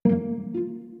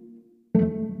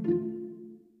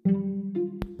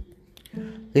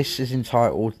This is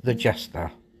entitled The Jester.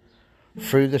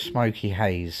 Through the smoky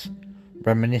haze,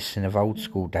 reminiscing of old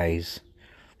school days,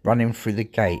 running through the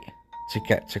gate to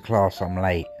get to class I'm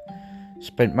late.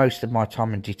 Spent most of my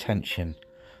time in detention,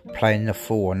 playing the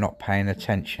fool and not paying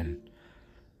attention,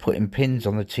 putting pins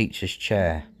on the teacher's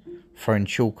chair, throwing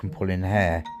chalk and pulling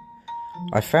hair.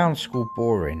 I found school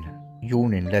boring,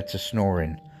 yawning led to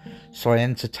snoring, so I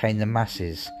entertained the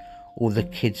masses, all the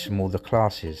kids from all the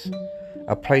classes.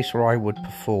 A place where I would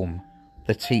perform,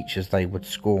 the teachers they would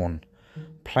scorn,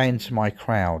 playing to my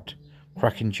crowd,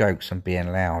 cracking jokes and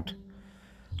being loud.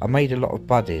 I made a lot of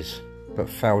buddies, but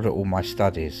failed at all my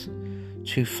studies,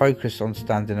 too focused on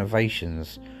standing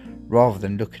ovations, rather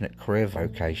than looking at career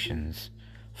vocations,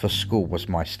 for school was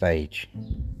my stage.